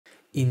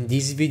In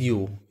this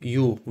video,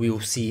 you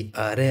will see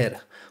a rare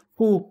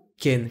who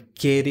can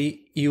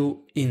carry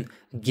you in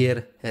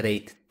gear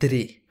rate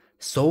 3.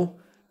 So,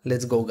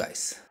 let's go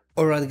guys.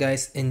 Alright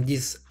guys, and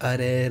this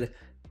rare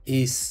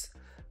is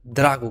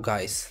Drago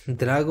guys.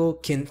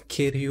 Drago can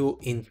carry you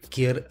in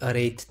gear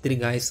rate 3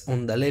 guys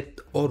on the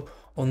left or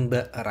on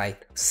the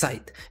right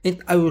side,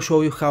 and I will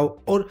show you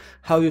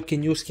how you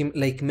can use him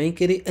like main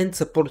carry and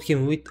support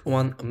him with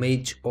one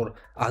mage or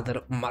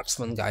other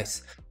marksman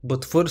guys.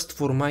 But first,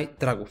 for my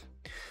Drago,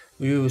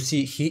 you will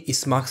see he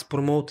is max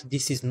promote.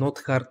 This is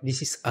not hard,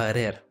 this is a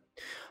rare.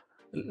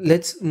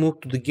 Let's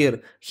move to the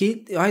gear.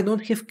 I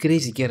don't have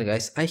crazy gear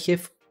guys, I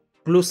have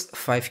plus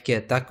 5k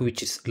attack,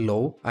 which is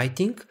low. I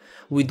think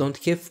we don't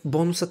have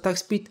bonus attack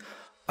speed.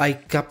 I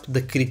capped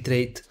the crit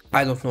rate,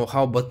 I don't know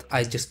how, but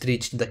I just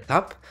reached the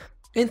cap,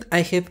 and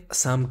I have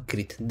some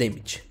crit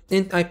damage,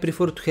 and I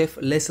prefer to have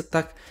less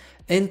attack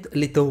and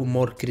little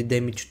more crit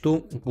damage to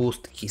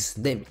boost his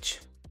damage.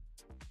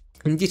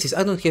 And this is,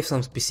 I don't have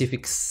some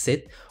specific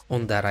set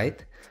on the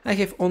right, I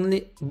have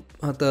only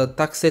the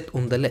attack set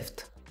on the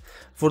left.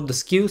 For the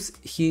skills,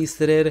 his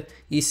rare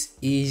is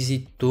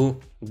easy to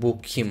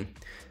book him,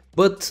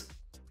 but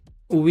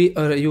we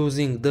are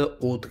using the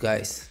ult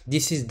guys.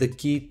 This is the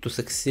key to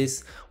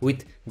success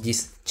with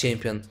this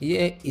champion.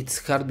 Yeah,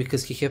 it's hard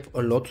because he have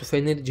a lot of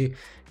energy,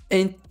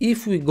 and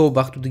if we go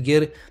back to the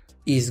gear,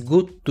 it's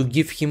good to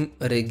give him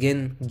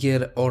regen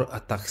gear or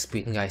attack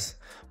speed guys.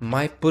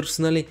 My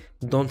personally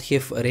don't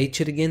have rage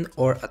regen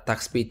or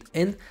attack speed,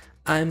 and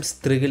I'm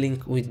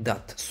struggling with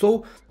that,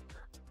 so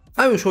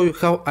I will show you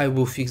how I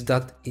will fix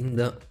that in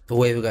the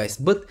wave guys.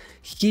 But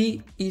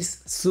he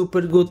is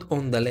super good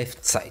on the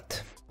left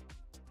side.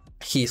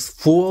 He is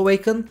full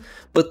awaken,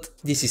 but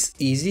this is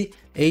easy.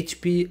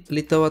 HP,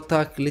 little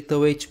attack,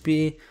 little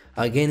HP,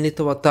 again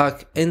little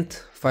attack, and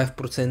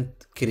 5%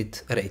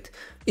 crit rate.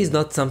 It's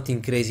not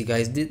something crazy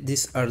guys,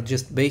 these are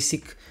just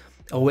basic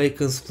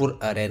awakens for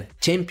a rare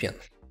champion.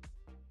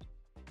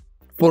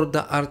 For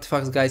the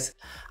artifacts guys,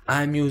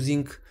 I'm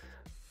using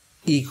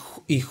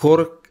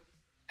Ihor,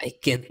 I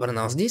can't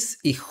pronounce this,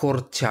 I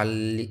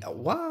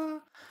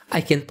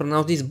can't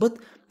pronounce this, but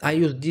I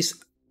use this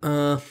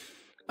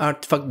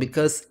artifact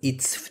because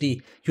it's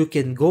free. You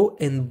can go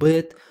and buy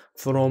it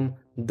from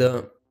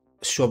the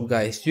shop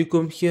guys. You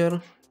come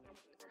here,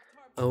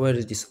 where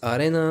is this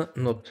arena,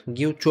 not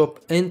guild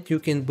shop, and you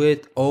can buy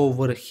it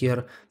over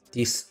here,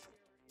 this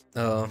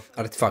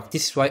artifact.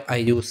 This is why I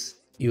use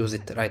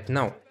it right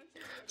now.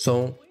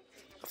 So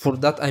for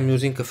that I'm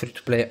using a free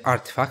to play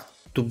artifact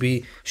to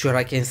be sure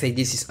I can say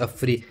this is a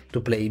free to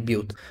play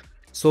build.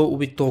 So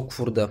we talk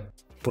for the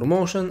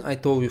promotion, I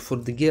told you for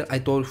the gear, I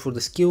told you for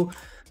the skill.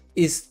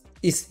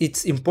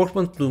 It's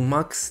important to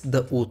max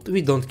the ult.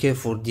 We don't care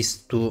for these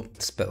two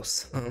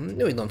spells,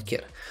 we don't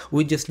care,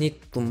 we just need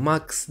to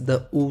max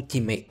the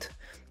ultimate,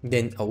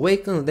 then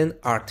awaken, then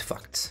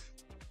artifacts.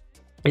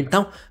 And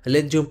now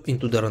let's jump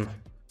into the run.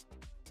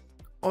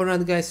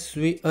 Alright guys,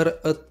 we are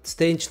at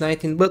stage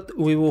 19, but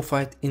we will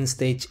fight in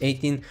stage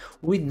 18.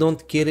 We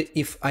don't care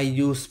if I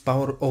use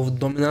power of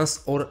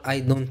dominance or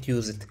I don't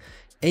use it.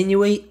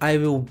 Anyway, I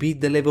will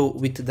beat the level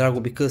with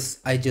Drago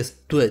because I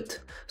just do it.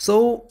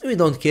 So we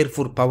don't care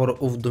for power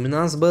of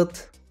dominance,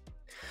 but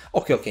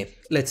okay,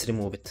 let's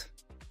remove it.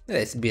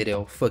 Let's be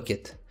real, fuck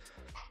it.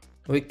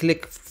 We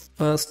click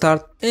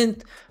start,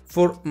 and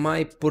for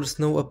my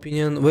personal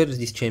opinion, where is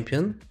this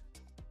champion?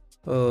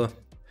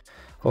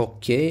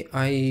 Okay,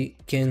 I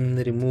can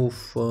remove,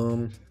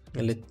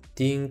 let's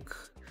think,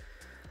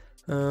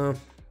 I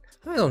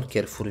don't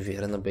care for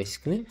Verna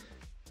basically.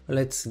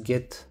 Let's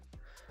get,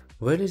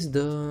 where is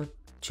the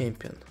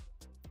champion?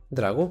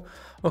 Drago.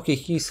 Okay,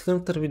 he's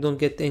hunter, we don't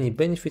get any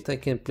benefit. I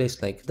can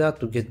place like that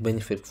to get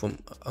benefit from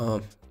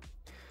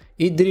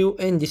Idril,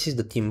 and this is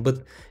the team.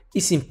 But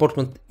it's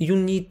important, you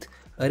need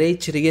a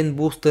rage regen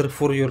booster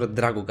for your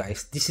Drago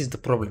guys. This is the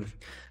problem,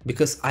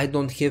 because I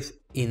don't have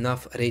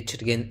enough rage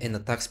regen and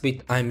attack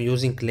speed. I'm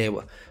using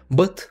Leva,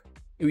 but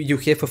you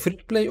have a free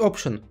to play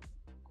option.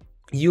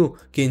 You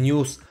can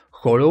use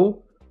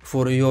Hollow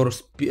for your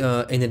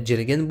energy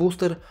regen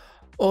booster,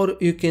 or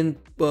you can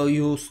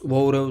use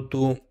Warrior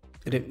to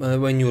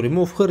when you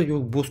remove her,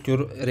 you boost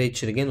your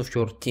rage regen of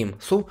your team.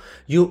 So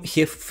you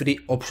have free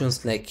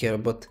options like here,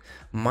 but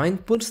mine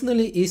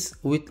personally is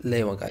with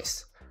Leva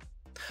guys.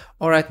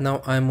 Alright,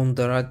 now I'm on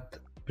the right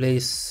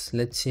place.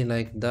 Let's see,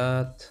 like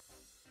that,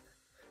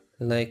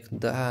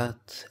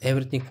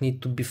 everything need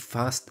to be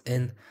fast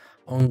and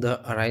on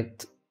the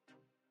right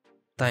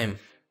time.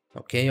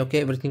 Okay,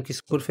 everything is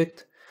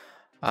perfect.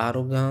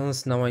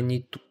 Arrogance, now I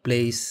need to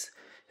place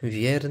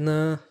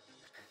Vierna,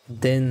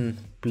 then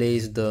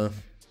place the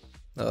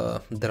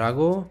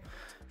Drago,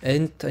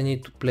 and I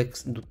need to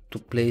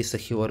place a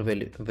healer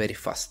very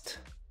fast.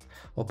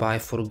 Oh, I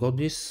forgot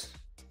this.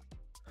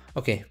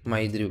 Okay,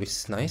 my drill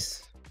is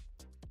nice.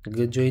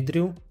 Good joy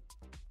drill.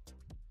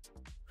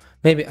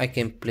 Maybe I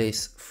can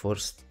place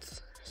first,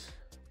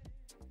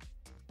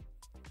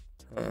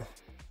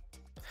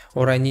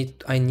 or I need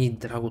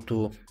Drago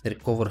to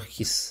recover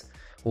his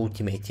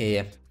ultimate.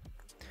 Yeah.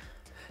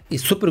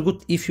 It's super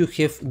good if you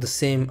have the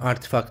same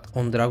artifact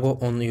on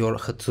Drago on your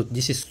Hatsut.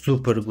 This is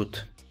super good.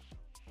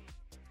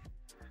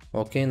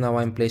 Okay, now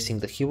I'm placing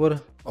the healer.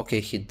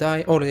 Okay, he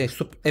died. Oh, yeah,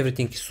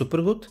 everything is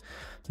super good.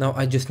 Now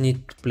I just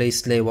need to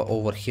place Leva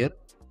over here.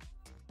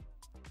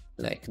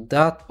 Like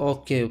that.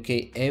 Okay,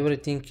 okay,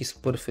 everything is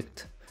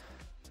perfect.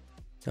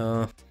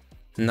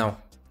 Now,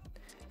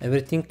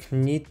 everything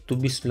need to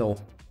be slow.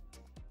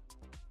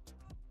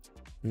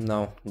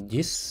 Now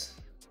this.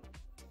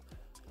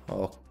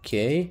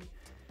 Okay.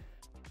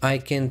 I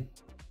can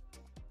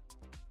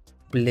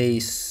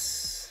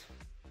place...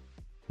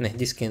 Nah,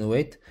 this can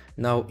wait.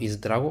 Now is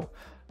Drago.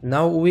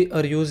 Now we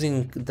are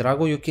using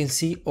Drago. You can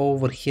see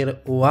over here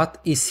what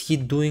is he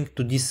doing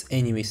to these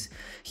enemies.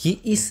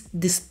 He is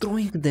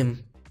destroying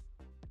them.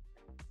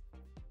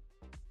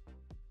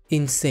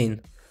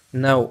 Insane.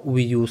 Now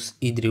we use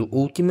Idril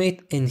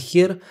ultimate, and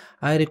here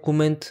I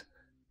recommend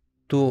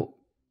to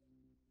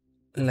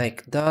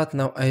like that.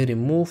 Now I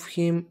remove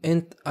him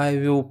and I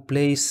will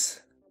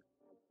place,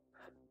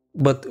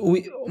 but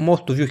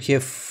most of you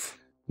have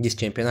this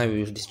champion. I will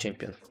use this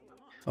champion.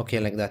 Okay,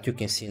 like that. You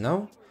can see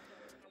now.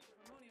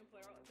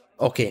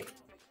 Okay,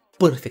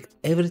 perfect.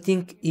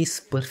 Everything is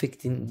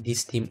perfect in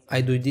this team.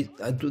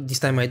 This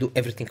time I do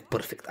everything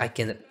perfect. I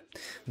can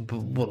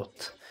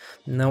bullet.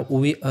 Now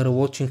we are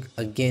watching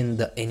again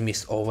the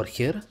enemies over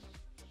here.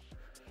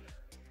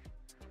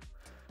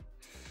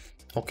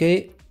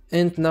 Okay,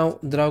 and now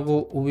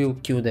Drago will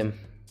kill them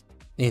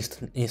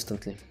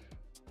instantly.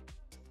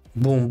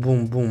 Boom,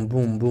 boom, boom,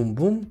 boom, boom,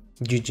 boom.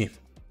 GG.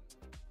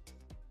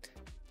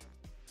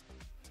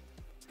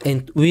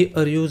 And we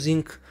are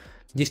using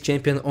this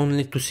champion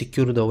only to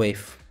secure the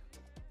wave.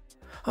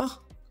 Ah,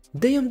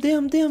 damn,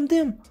 damn, damn,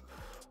 damn.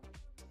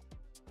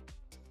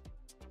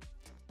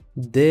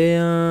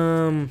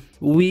 Damn,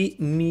 we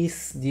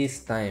miss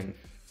this time.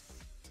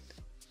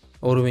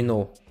 Or we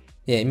know.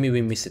 Yeah,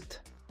 we miss it.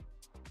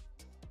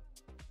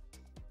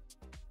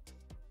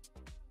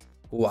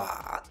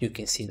 Wow, you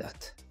can see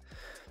that.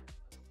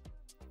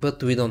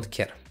 But we don't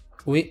care.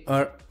 We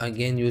are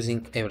again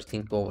using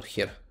everything over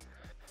here.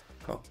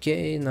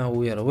 Okay, now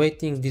we are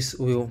waiting. This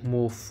will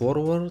move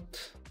forward.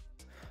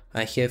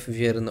 I have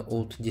Vierna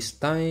ult this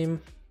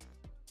time.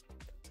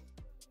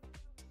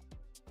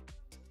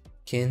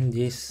 Can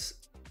this...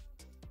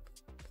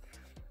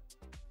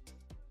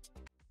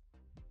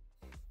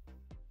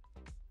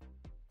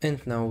 And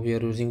now we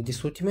are using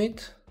this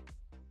ultimate.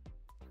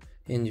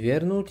 And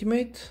Vierna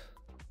ultimate.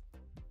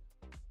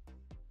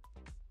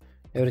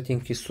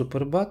 Everything is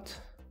super bad.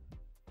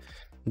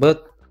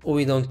 But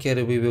we don't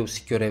care, we will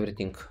secure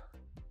everything.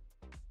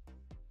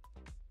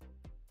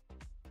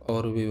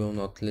 Or we will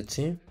not, let's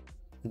see.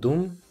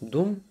 Doom,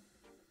 Doom.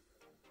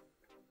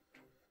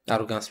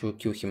 Arrogance will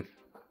kill him.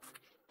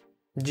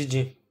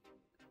 GG.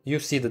 You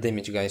see the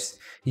damage, guys.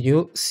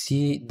 You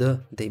see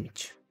the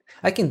damage.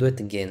 I can do it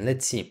again,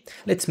 let's see.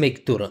 Let's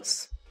make 2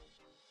 runs.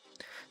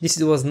 This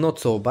was not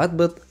so bad,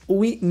 but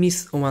we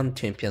miss one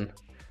champion.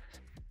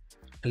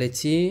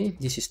 Let's see,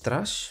 this is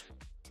trash.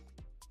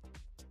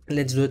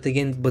 Let's do it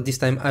again, but this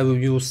time I will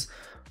use...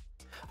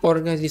 Or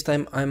guys, this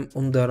time I'm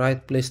on the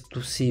right place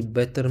to see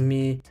better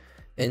me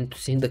and to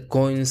see the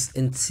coins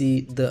and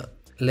see the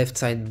left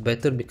side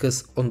better,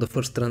 because on the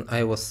first run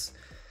I was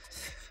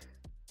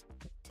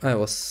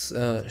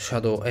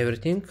shadow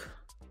everything.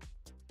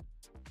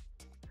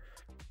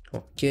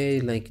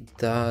 Okay, like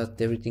that,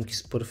 everything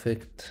is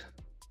perfect.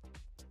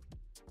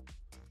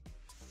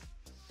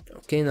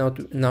 Okay,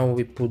 now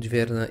we put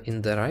Verna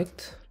in the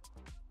right,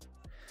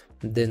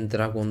 then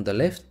Drago on the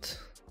left.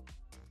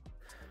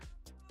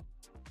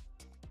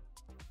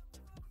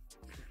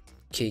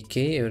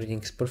 KK,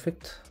 everything is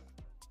perfect.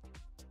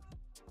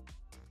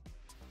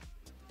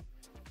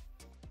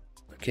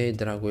 Okay,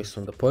 Drago is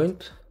on the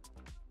point.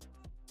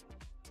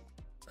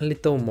 A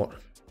little more.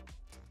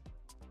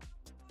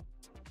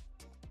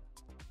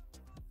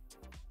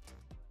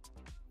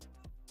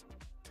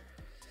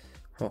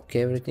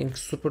 Okay, everything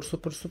super,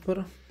 super,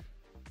 super.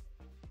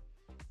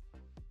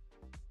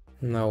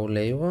 Now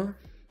Leva.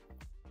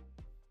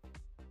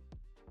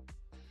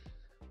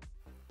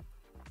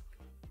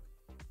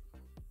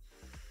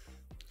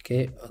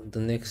 Okay, the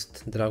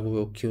next Drago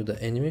will kill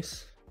the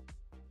enemies.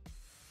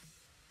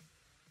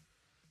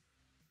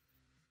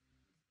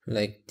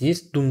 Like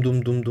this, doom,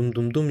 doom, doom, doom,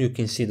 doom, doom. You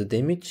can see the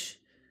damage.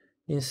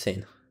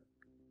 Insane.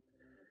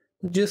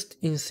 Just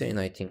insane,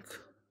 I think.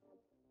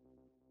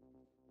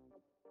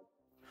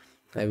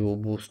 I will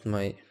boost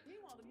my...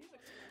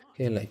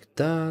 Okay, like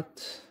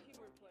that.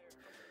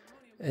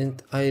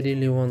 And I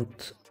really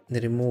want to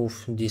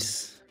remove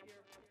this.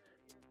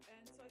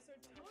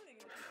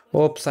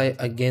 Oops, I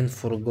again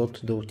forgot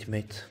the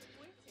ultimate.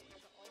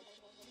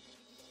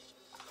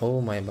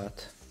 Oh my bad.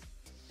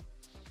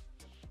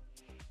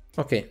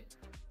 Okay.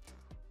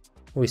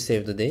 We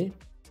saved the day.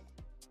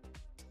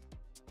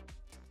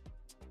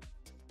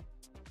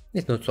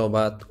 It's not so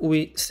bad.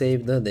 We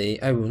saved the day.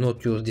 I will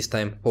not use this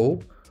time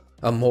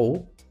a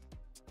Mo.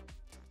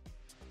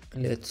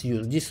 Let's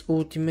use this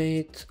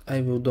ultimate.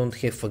 I will don't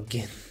have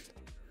again.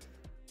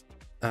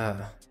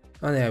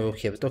 And I will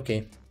have it,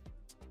 okay.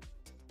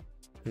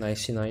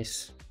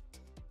 Nice.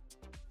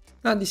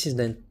 Ah, this is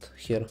then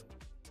here.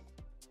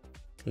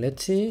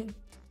 Let's see.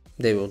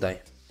 They will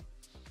die.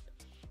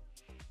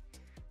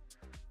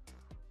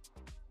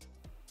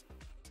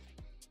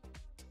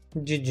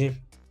 GG.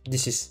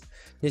 This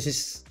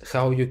is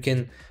how you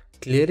can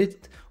clear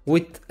it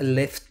with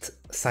left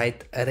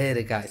side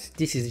rare, guys.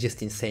 This is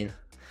just insane.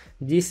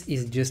 This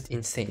is just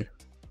insane.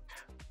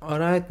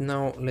 Alright,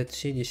 now let's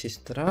see. This is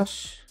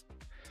trash.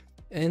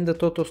 And the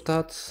total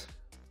stats.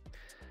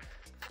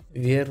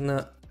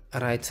 Vierna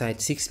right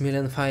side 6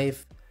 million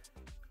 5.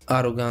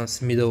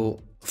 Arrogance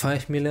middle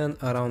 5 million,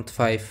 around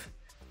 5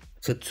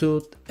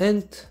 Katsut,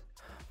 and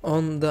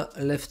on the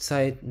left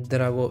side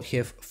Drago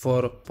have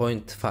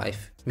 4.5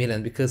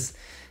 million because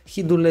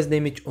he do less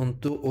damage on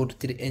 2 or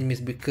 3 enemies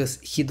because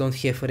he don't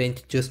have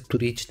range just to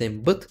reach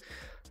them, but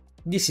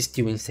this is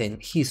still insane.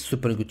 He is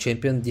super good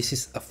champion. This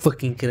is a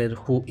fucking rare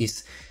who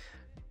is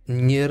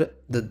near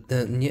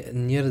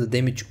the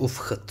damage of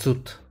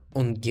Katsut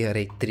on gear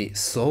rate 3,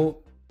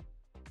 so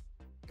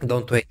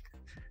don't wait.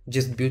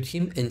 Just build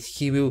him and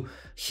he will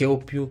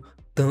help you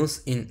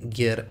tons in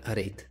gear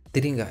rate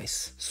 3,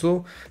 guys.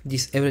 So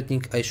this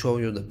everything I show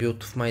you, the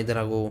build of my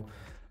Drago,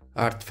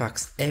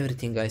 artifacts,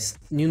 everything, guys.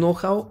 You know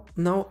how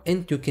now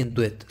and you can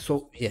do it.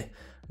 So yeah,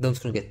 don't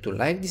forget to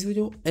like this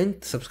video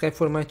and subscribe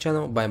for my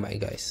channel. Bye bye,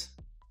 guys.